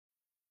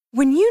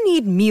When you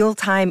need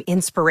mealtime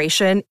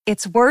inspiration,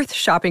 it's worth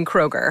shopping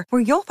Kroger,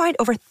 where you'll find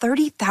over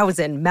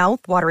 30,000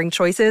 mouth-watering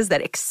choices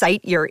that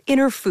excite your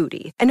inner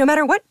foodie. And no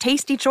matter what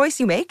tasty choice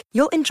you make,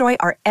 you'll enjoy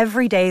our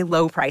everyday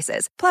low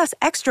prices, plus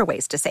extra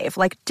ways to save,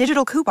 like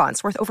digital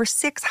coupons worth over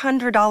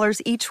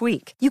 $600 each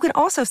week. You can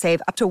also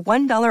save up to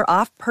 $1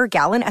 off per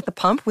gallon at the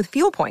pump with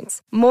fuel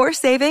points. More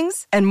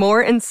savings and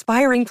more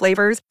inspiring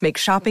flavors make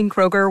shopping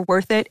Kroger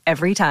worth it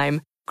every time.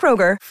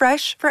 Kroger,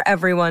 fresh for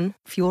everyone.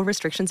 Fuel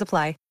restrictions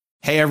apply.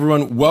 Hey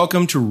everyone,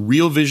 welcome to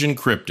Real Vision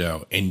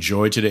Crypto.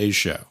 Enjoy today's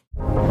show.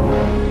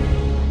 All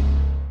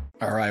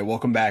right,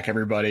 welcome back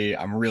everybody.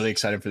 I'm really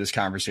excited for this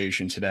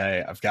conversation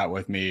today. I've got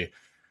with me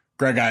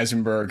Greg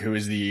Eisenberg, who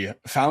is the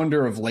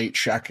founder of Late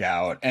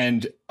Checkout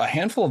and a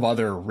handful of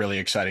other really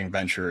exciting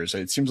ventures.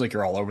 It seems like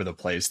you're all over the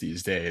place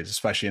these days,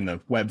 especially in the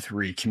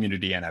Web3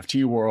 community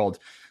NFT world.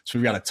 So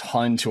we've got a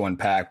ton to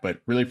unpack,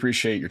 but really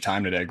appreciate your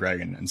time today, Greg,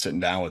 and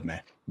sitting down with me.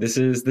 This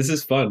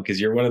is fun because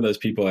you're one of those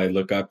people I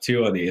look up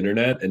to on the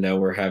internet, and now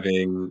we're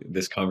having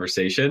this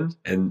conversation,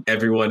 and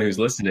everyone who's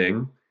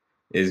listening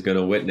is going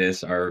to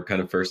witness our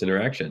kind of first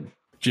interaction.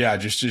 Yeah,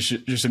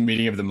 just a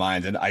meeting of the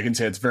minds, and I can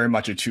say it's very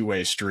much a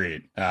two-way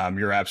street.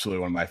 You're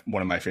absolutely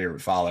one of my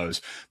favorite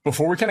follows.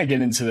 Before we kind of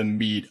get into the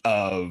meat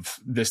of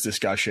this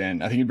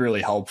discussion, I think it'd be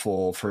really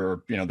helpful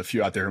for the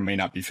few out there who may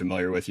not be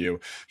familiar with you.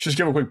 Just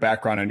give a quick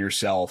background on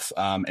yourself,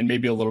 and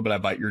maybe a little bit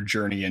about your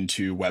journey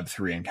into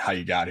Web3 and how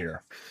you got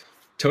here.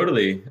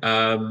 Totally.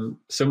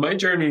 So my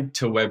journey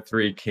to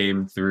Web3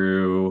 came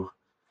through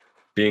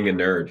being a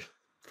nerd,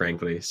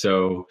 frankly.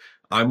 So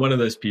I'm one of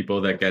those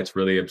people that gets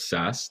really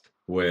obsessed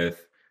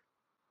with,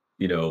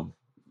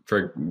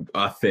 for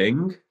a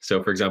thing.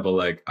 So for example,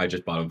 like I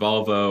just bought a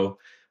Volvo.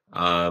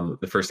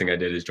 The first thing I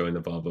did is join the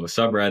Volvo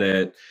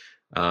subreddit.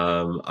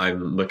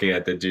 I'm looking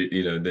at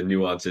the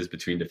nuances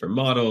between different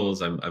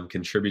models. I'm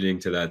contributing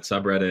to that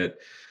subreddit.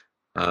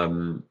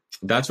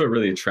 That's what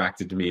really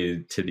attracted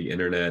me to the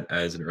internet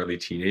as an early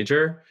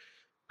teenager.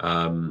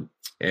 And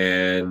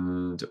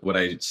what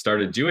I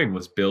started doing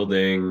was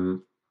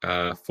building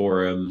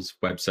forums,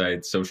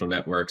 websites, social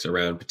networks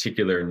around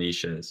particular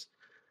niches,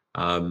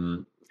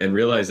 and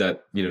realized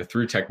that,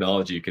 through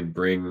technology, you can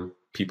bring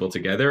people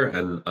together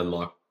and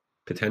unlock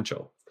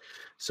potential.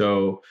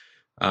 So,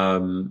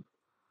 I'm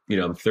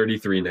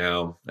 33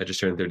 now. I just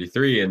turned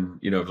 33. And,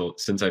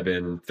 since I've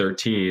been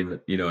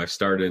 13, I've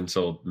started and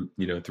sold,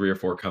 3 or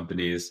 4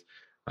 companies,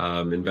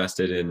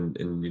 invested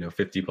in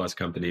 50 plus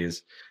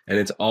companies. And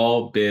it's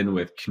all been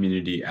with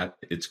community at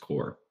its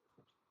core.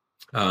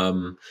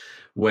 When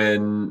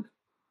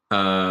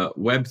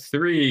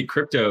Web3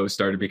 crypto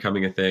started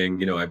becoming a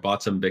thing, I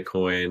bought some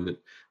Bitcoin,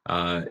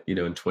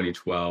 in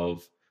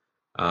 2012.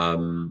 I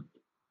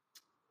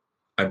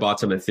bought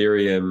some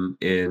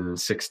Ethereum in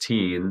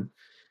 16.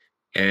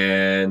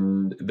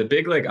 And the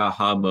big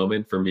aha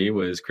moment for me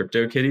was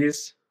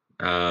CryptoKitties,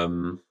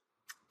 from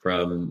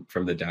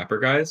the Dapper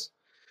guys.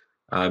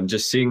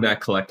 Just seeing that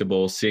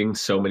collectible, seeing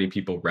so many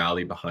people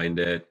rally behind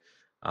it,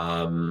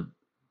 and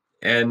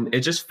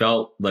it just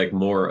felt like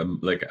more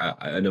like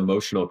an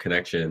emotional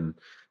connection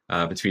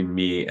between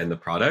me and the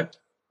product.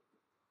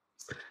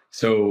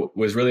 So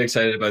was really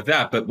excited about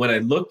that. But when I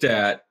looked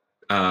at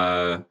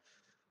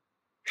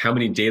how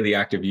many daily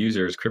active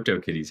users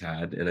CryptoKitties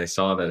had, and I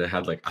saw that it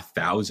had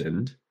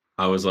 1,000,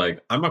 I was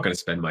like, I'm not going to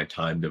spend my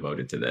time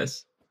devoted to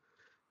this.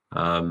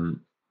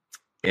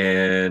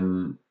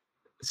 And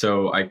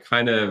so I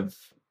kind of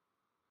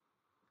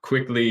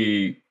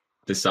quickly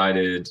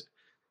decided,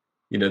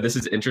 this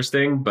is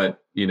interesting,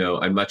 but,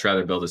 I'd much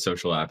rather build a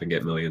social app and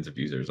get millions of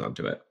users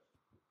onto it.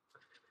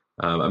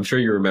 I'm sure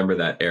you remember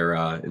that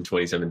era in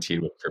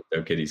 2017 when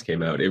CryptoKitties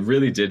came out. It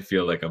really did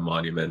feel like a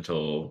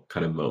monumental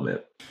kind of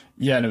moment.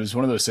 Yeah, and it was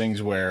one of those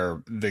things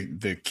where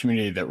the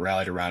community that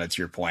rallied around it,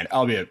 to your point,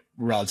 albeit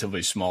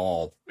relatively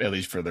small, at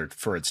least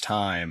for its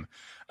time,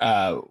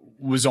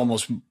 was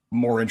almost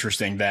more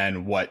interesting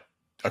than what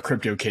a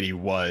CryptoKitty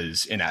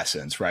was in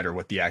essence, right? Or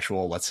what the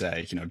actual, let's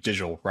say,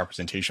 digital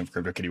representation of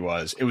CryptoKitty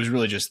was. It was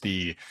really just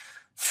the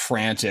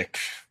frantic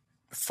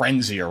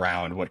frenzy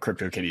around what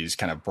CryptoKitties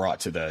kind of brought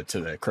to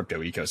the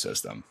crypto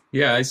ecosystem.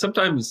 Yeah, I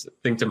sometimes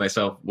think to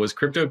myself, was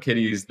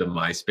CryptoKitties the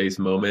MySpace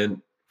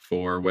moment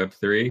for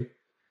Web3?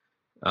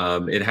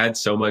 It had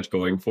so much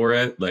going for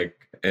it,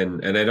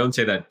 and I don't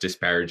say that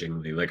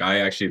disparagingly.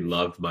 I actually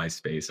loved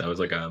MySpace. I was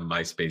like a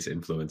MySpace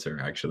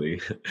influencer,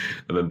 actually.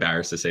 I'm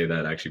embarrassed to say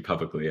that actually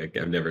publicly.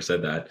 I've never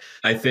said that.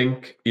 I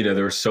think, there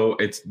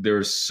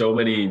were so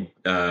many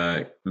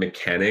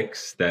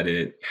mechanics that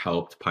it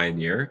helped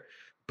pioneer.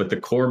 But the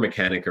core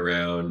mechanic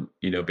around,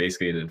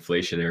 basically an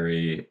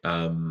inflationary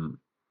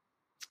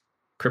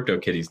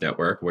CryptoKitties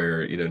network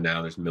where,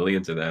 now there's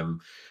millions of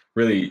them,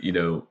 really,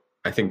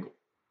 I think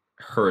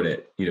hurt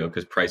it,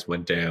 because price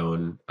went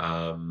down.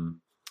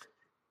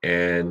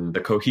 And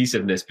the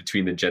cohesiveness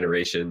between the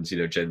generations,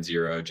 Gen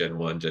 0, Gen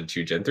 1, Gen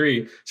 2, Gen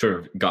 3 sort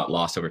of got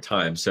lost over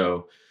time.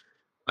 So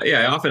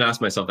yeah, I often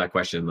ask myself that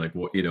question,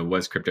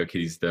 was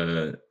CryptoKitties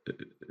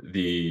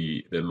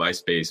the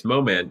MySpace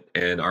moment,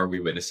 and are we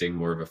witnessing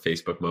more of a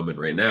Facebook moment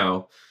right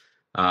now?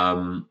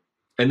 And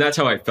that's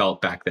how I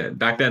felt back then.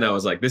 Back then, I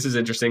was like, this is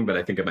interesting, but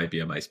I think it might be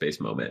a MySpace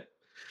moment.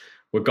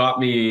 What got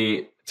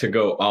me to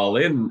go all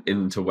in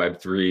into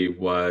Web3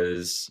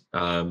 was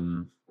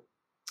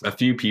a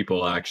few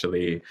people,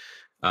 actually.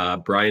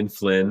 Brian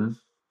Flynn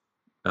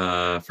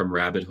from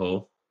Rabbit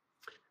Hole,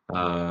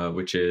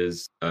 which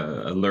is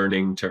a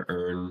learning to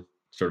earn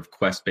sort of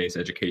quest-based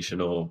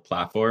educational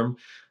platform.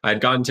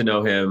 I'd gotten to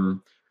know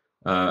him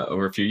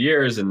over a few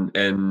years,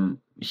 and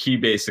he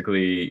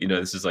basically,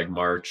 this is like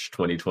March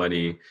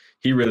 2020.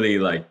 He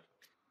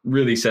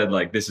really said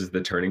like, this is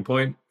the turning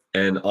point.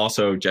 And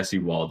also Jesse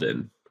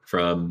Walden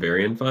from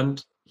Varian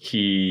Fund.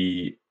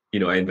 I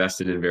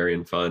invested in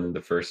Varian Fund,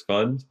 the first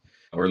fund,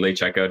 or Late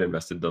Checkout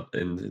invested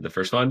in the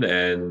first fund,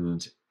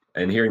 and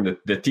hearing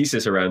the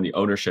thesis around the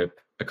ownership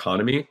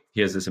economy.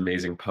 He has this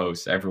amazing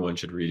post everyone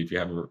should read if you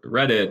haven't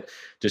read it,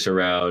 just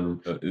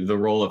around the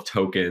role of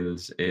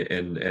tokens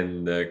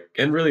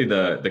and really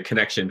the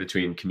connection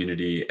between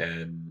community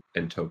and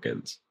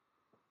tokens.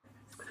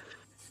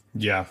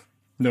 Yeah.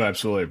 No,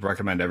 absolutely.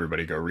 Recommend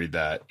everybody go read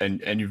that.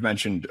 And you've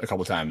mentioned a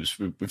couple of times,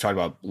 we've talked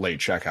about Late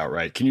Checkout,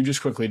 right? Can you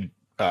just quickly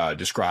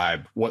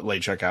describe what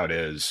Late Checkout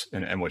is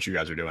and what you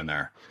guys are doing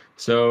there?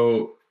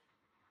 So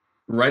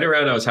right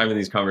around I was having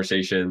these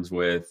conversations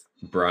with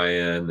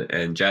Brian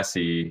and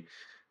Jesse,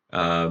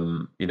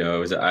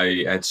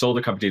 I had sold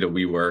a company to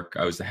WeWork.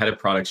 I was the head of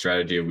product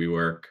strategy at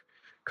WeWork.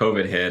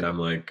 COVID hit. I'm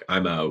like,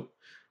 I'm out.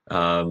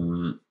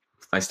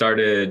 I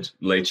started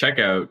Late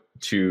Checkout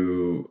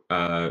to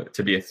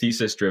be a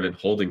thesis-driven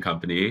holding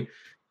company.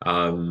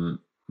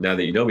 Now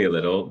that you know me a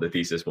little, the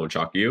thesis won't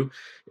shock you.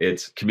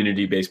 It's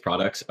community-based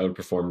products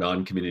outperform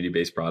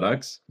non-community-based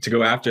products. To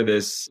go after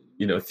this,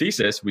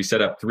 thesis, we set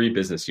up 3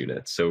 business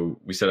units. So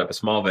we set up a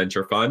small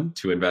venture fund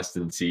to invest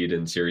in seed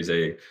and Series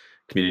A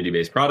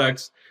community-based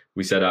products.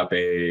 We set up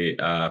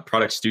a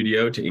product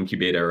studio to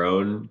incubate our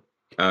own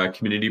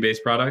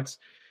community-based products.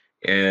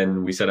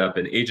 And we set up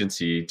an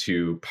agency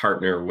to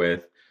partner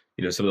with,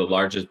 some of the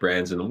largest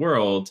brands in the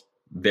world,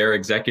 their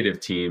executive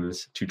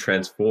teams to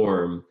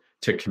transform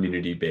to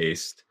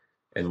community-based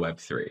and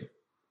Web3.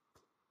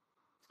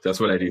 That's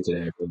what I do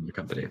today for the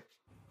company.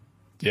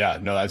 Yeah,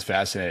 no, that's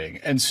fascinating.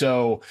 And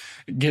so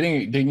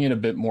digging in a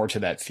bit more to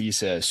that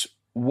thesis,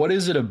 what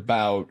is it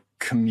about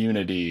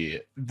community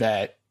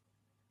that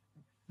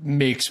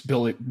makes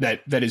building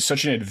that is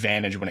such an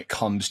advantage when it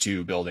comes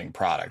to building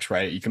products,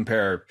 right? You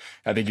compare,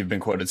 I think you've been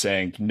quoted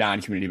saying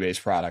non-community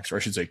based products, or I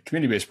should say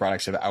community based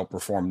products have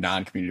outperformed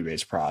non-community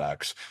based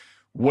products.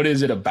 What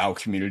is it about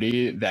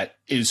community that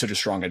is such a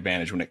strong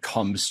advantage when it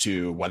comes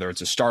to whether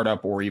it's a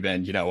startup or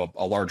even,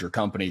 a larger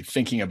company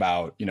thinking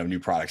about, new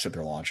products that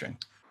they're launching?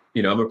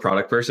 I'm a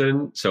product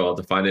person, so I'll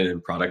define it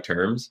in product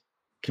terms.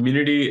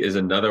 Community is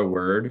another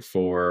word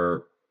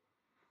for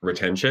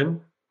retention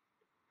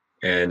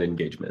and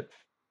engagement.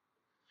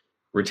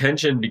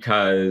 Retention,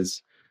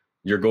 because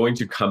you're going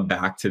to come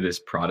back to this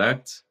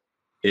product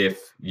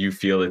if you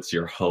feel it's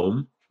your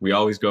home. We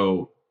always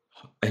go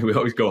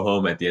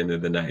home at the end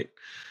of the night.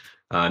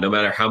 No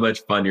matter how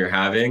much fun you're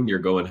having, you're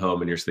going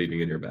home and you're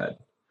sleeping in your bed.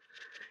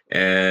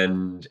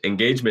 And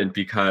engagement,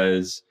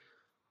 because,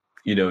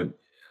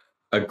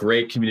 a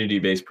great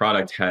community-based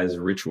product has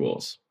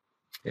rituals,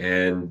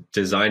 and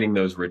designing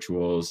those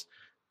rituals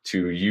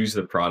to use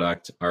the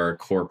product are a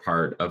core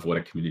part of what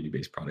a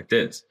community-based product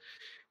is.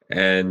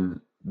 And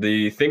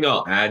the thing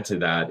I'll add to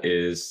that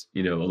is,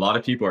 a lot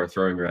of people are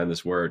throwing around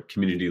this word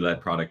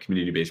community-led product,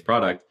 community-based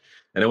product.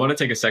 And I want to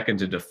take a second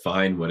to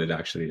define what it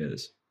actually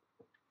is.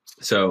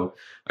 So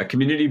a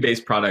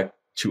community-based product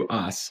to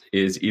us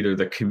is either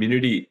the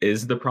community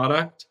is the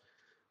product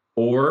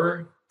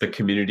or the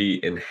community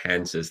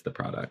enhances the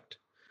product.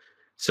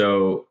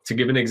 So to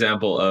give an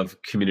example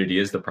of community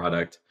is the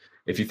product,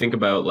 if you think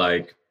about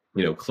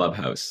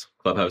Clubhouse.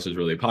 Clubhouse was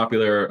really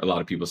popular. A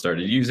lot of people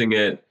started using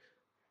it.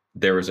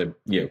 There was a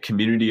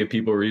community of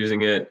people were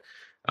using it.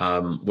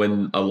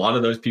 When a lot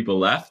of those people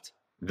left,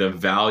 the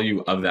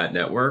value of that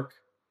network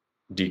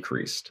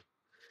decreased.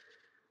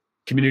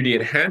 Community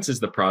enhances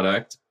the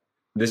product.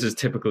 This is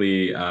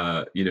typically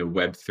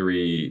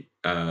Web3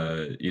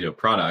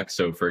 products.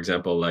 So for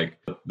example,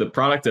 the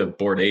product of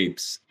Bored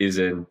Apes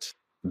isn't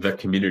the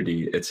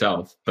community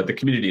itself, but the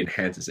community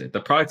enhances it. The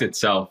product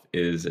itself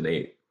is an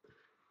ape,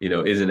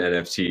 is an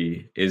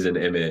NFT, is an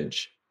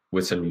image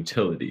with some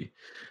utility.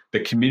 The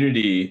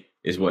community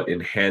is what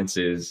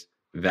enhances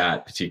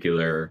that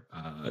particular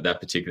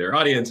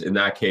audience. In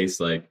that case,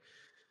 some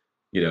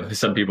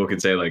people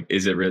could say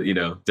is it really,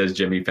 does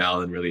Jimmy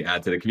Fallon really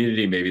add to the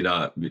community? Maybe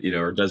not,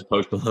 or does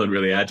Post Malone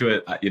really add to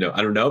it? I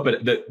don't know,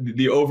 but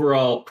the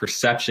overall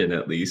perception,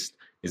 at least,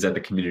 is that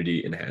the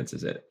community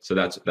enhances it. So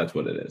that's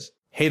what it is.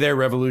 Hey there,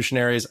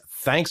 revolutionaries.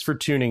 Thanks for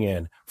tuning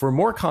in. For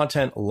more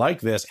content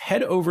like this,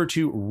 head over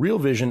to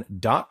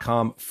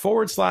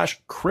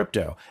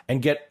realvision.com/crypto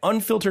and get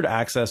unfiltered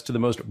access to the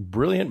most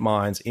brilliant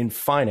minds in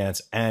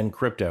finance and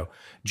crypto.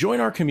 Join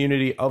our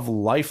community of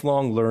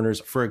lifelong learners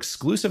for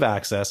exclusive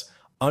access,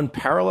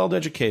 unparalleled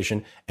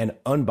education, and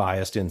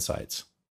unbiased insights.